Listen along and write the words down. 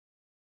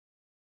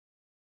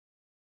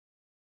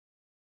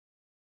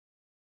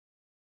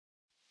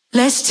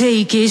Let's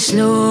take it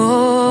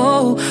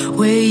slow.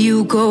 Where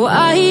you go,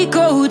 I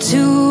go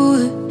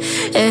too.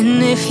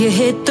 And if you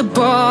hit the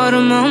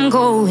bottom, I'm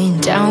going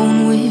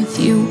down with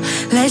you.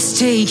 Let's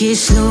take it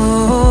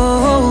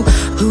slow.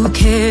 Who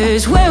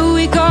cares where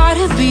we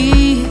gotta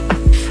be?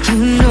 You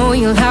know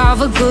you'll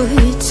have a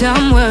good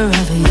time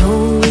wherever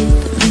you're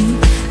with me.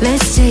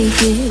 Let's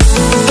take it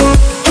slow.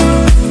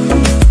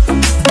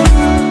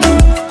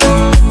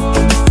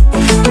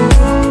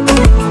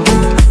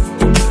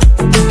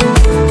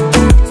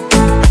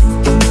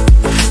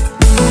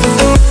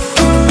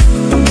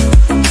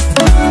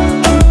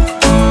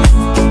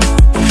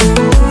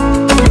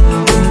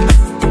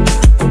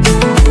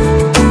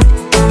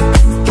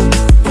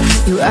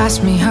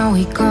 Ask me how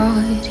we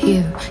got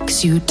here,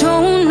 'cause you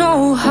don't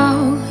know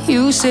how.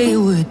 You say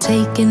we're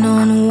taking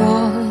on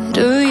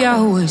water,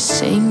 yeah, we're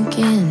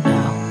sinking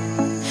now.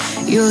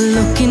 You're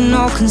looking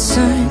all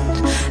concerned,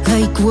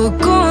 like we're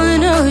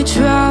gonna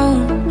drown.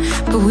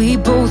 But we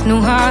both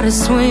know how to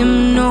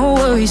swim, no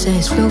worries,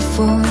 let's float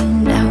for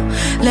now.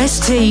 Let's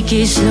take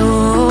it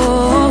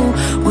slow.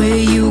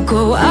 Where you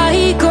go,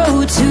 I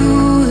go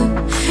too.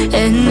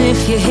 And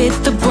if you hit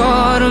the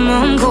bottom,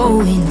 I'm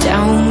going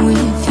down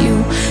with you.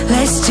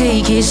 Let's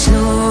take it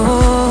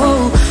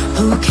slow.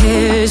 Who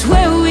cares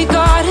where we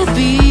gotta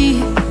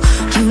be?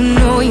 You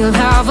know you'll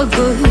have a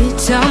good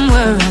time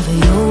wherever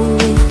you're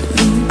with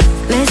me.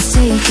 Let's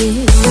take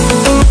it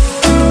slow.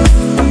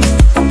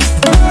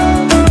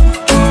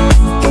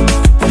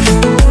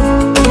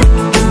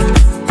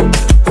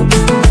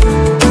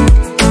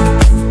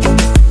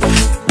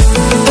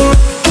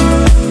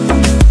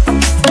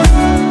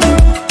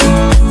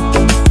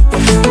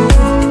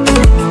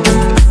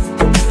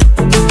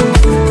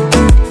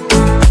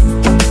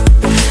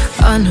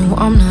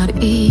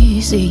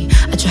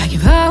 I drag you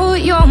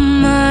out your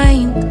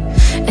mind,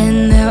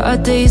 and there are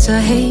days I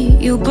hate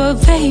you, but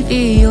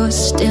baby, you're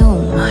still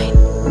mine.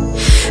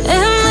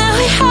 And then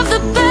we have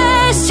the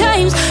best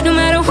times, no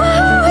matter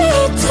what we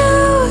do.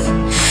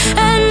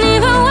 And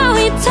even when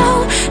we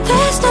don't,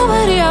 there's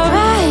nobody I'd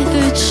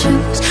rather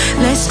choose.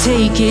 Let's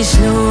take it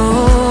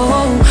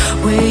slow.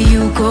 Where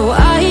you go,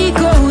 I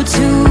go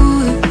too.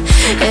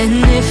 And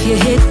if you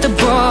hit the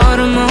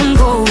bottom, I'm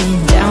going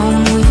down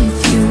with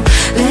you.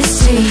 Let's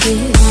take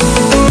it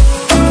slow.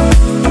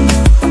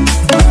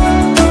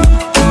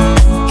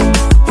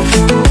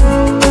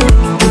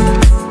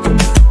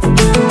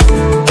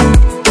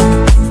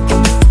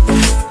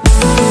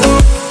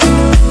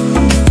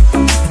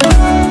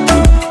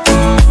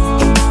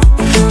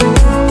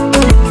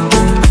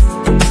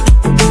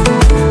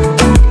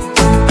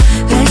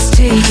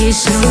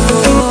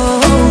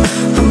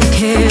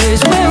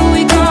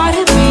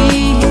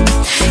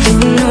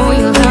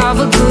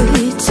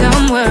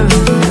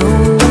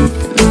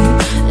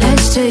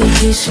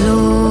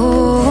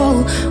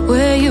 Slow,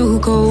 where you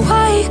go,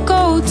 I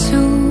go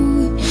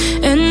too.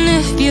 And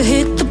if you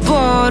hit the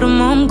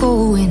bottom, I'm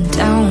going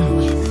down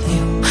with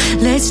you.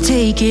 Let's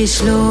take it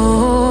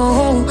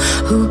slow.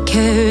 Who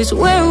cares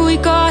where we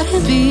gotta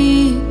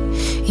be?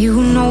 You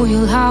know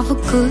you'll have a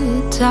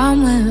good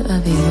time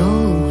wherever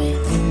you're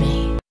with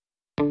me.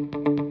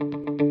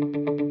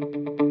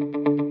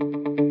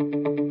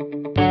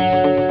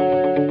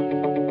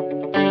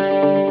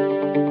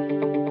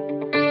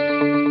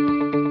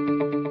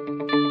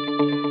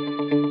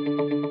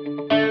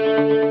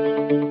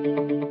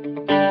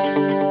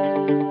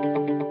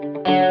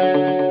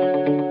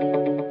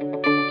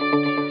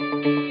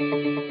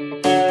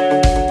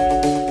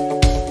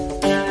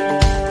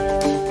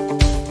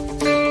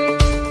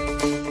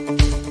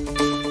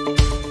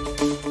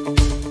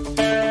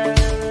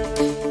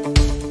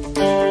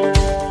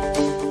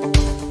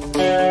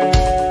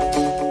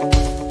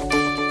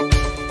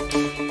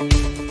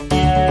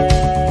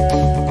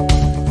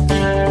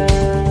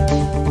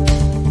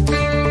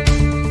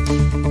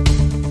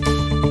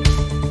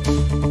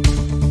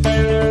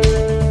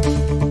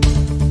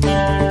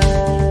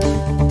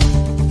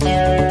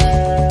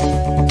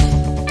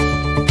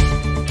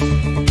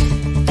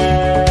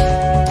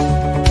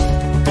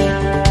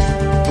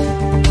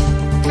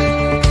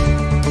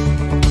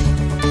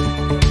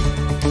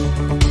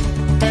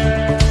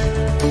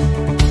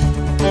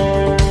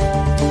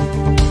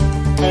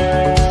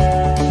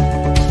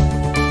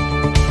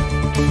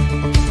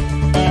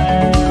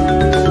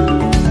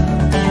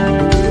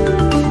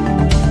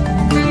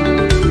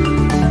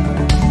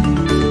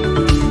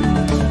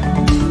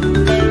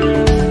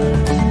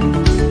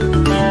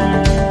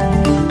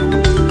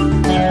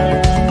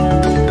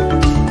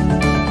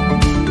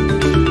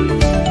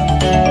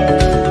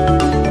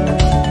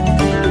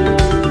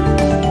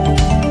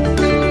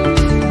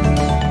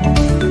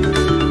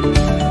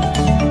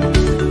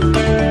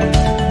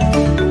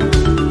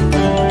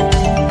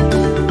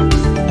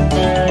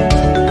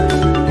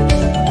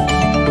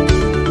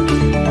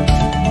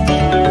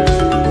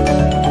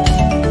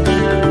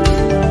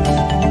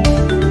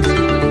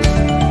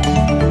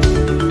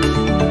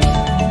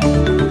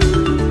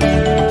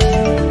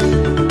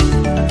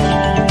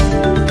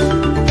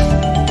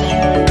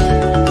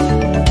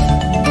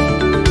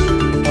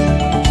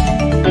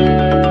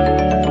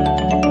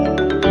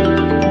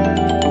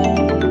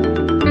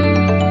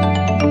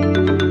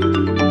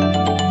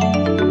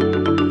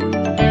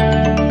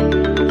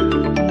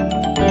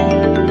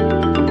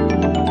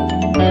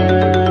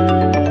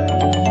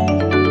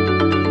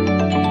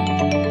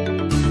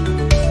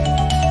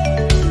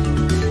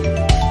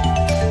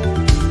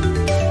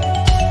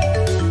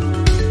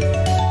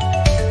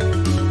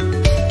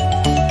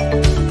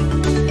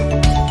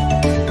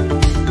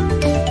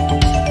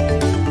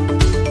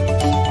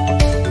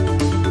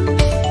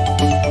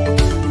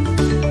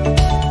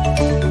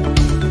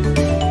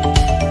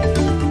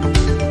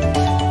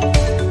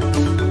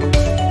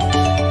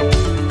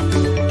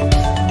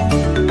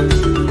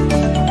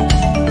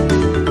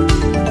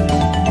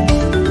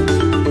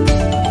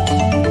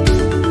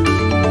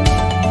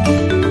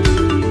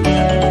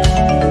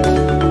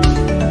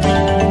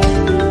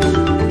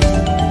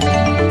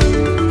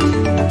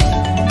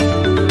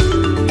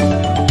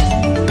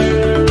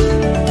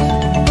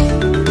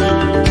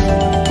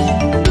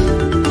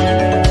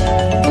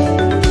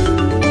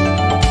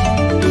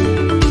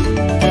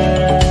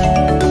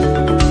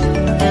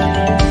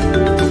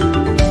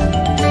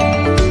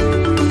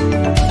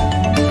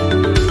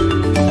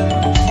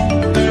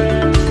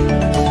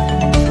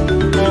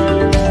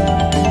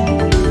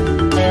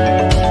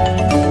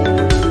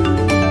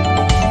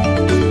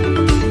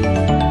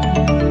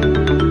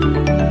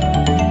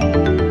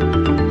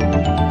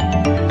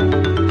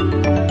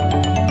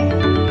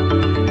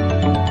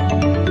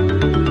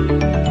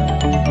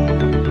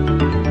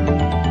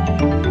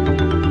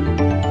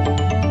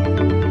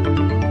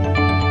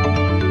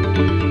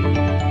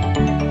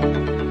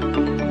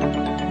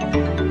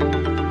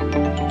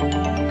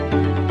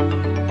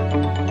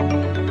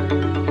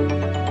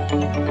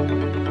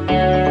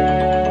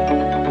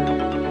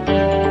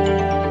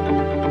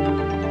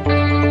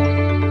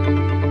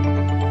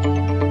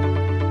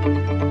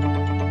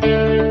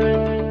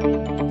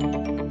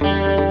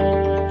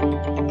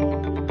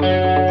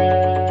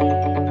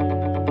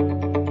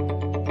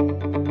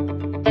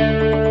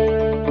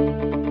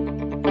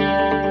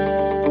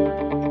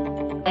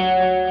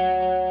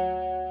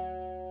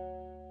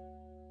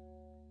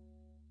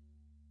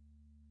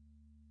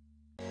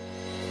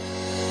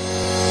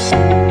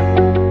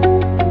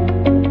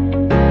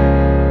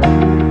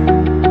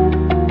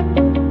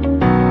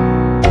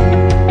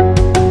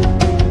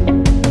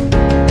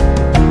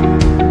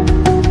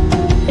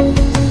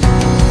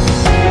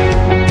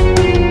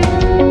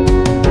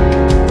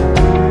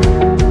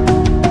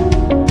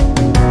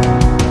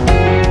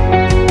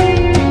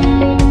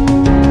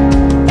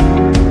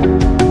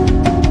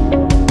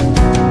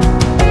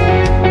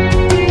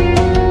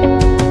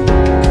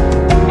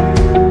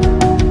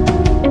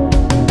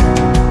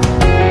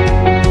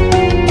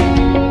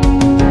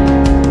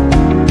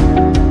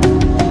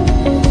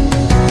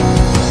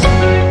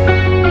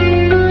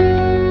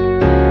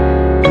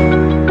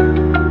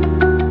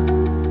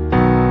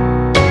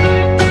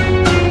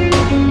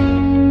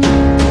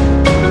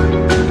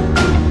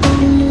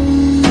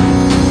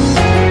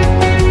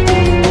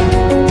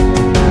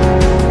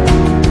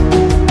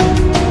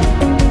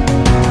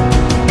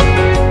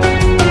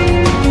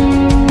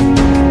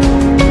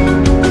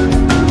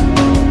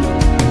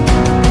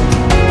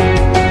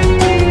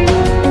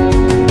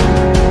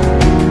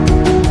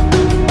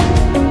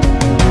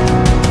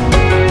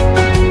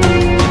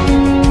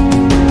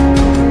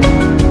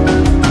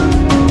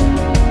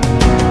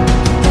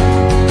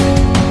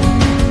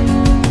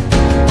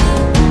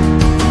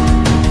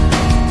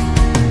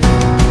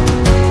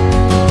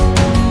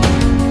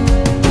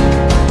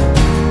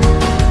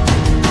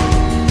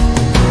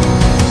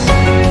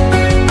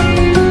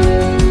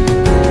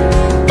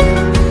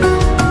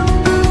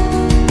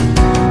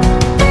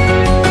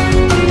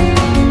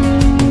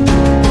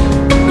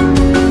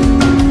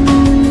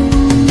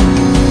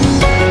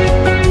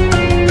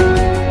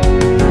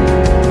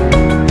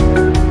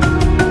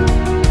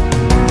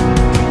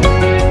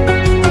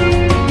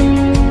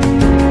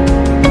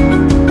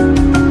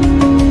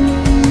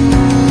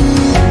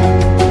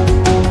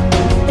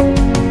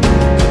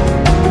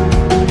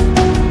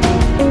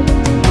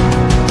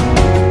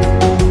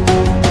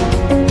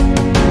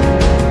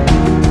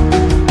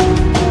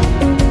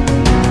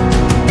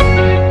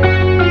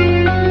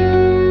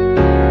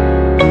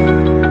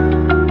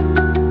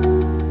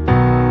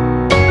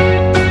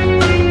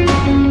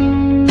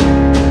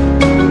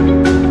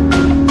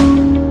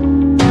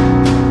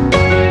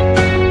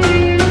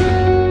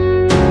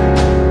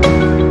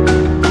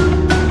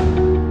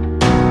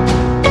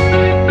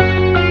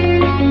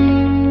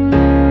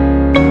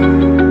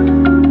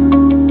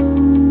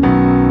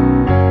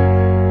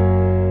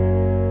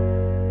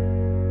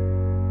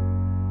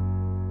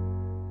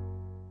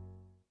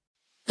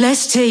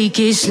 Let's take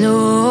it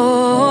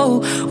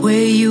slow.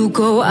 Where you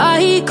go,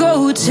 I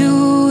go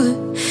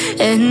too.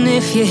 And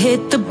if you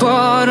hit the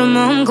bottom,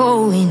 I'm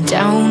going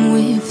down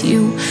with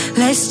you.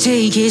 Let's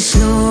take it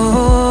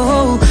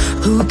slow.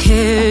 Who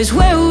cares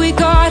where we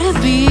gotta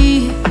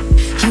be?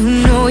 You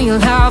know you'll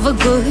have a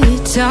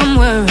good time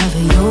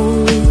wherever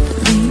you're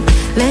with me.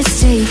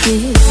 Let's take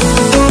it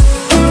slow.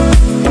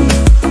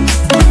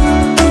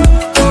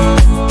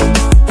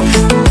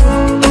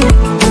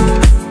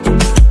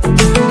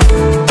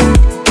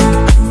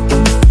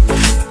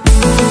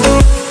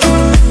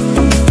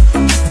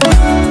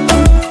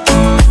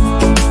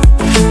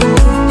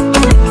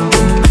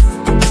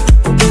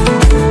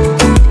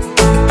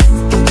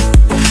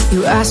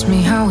 Ask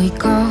me how we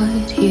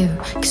got here,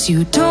 'cause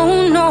you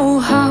don't know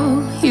how.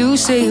 You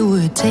say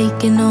we're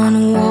taking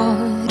on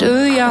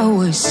water, yeah,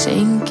 we're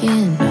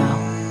sinking now.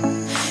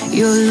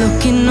 You're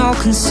looking all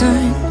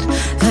concerned,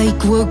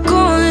 like we're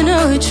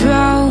gonna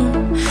drown.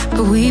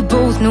 But we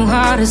both know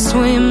how to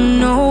swim,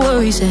 no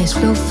worries, let's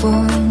flow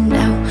for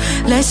now.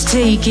 Let's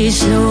take it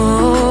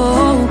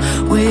slow.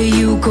 Where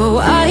you go,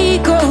 I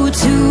go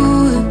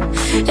too.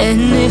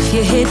 And if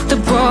you hit the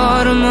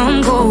bottom,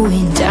 I'm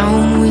going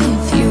down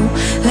with you.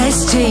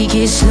 Let's take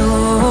it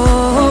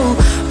slow.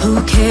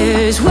 Who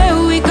cares where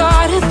we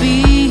gotta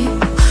be?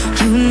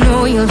 You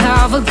know you'll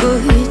have a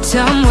good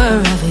time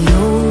wherever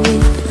you're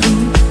with me.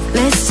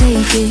 Let's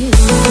take it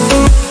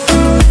slow.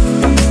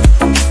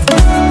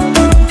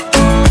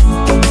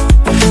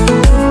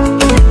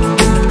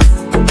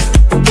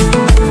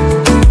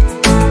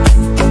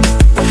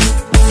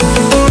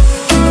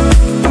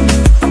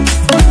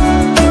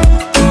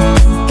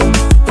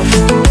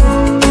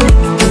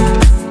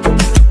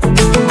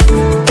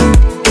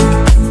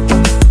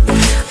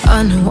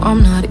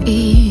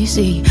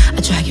 I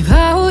drag you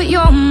out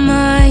your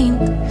mind,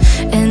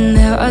 and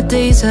there are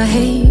days I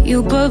hate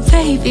you, but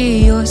baby,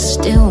 you're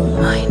still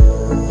mine.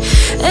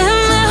 And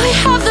now we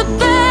have the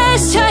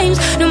best times,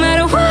 no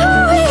matter what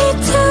we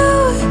do.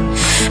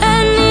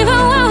 And even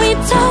when we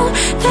don't,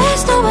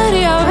 there's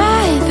nobody I'd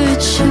rather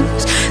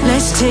choose.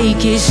 Let's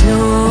take it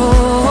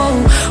slow.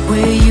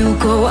 Where you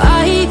go,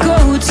 I go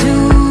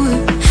too.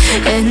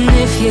 And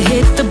if you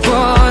hit the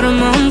bottom,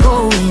 I'm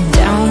going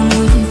down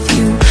with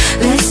you.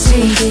 Let's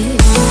take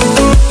it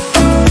slow.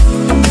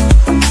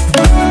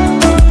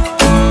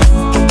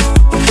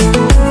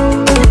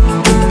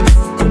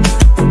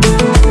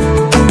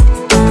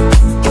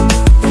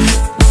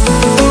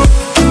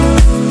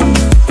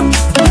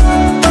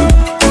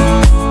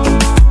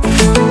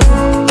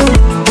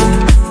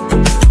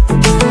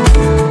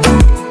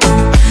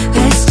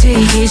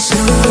 take it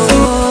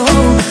slow.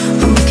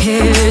 Who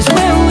cares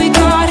where we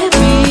gotta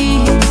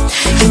be?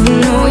 You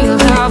know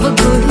you'll have a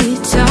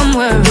good time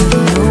wherever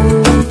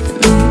you're with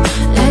me.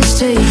 Let's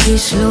take it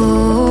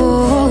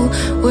slow.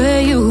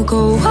 Where you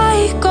go,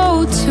 I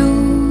go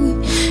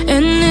too.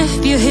 And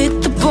if you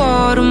hit the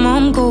bottom,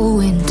 I'm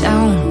going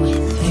down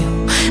with you.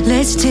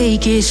 Let's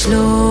take it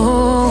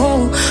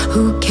slow.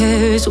 Who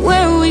cares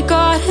where we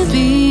gotta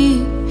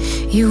be?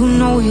 You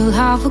know you'll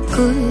have a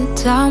good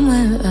time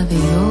wherever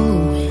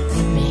you're with me.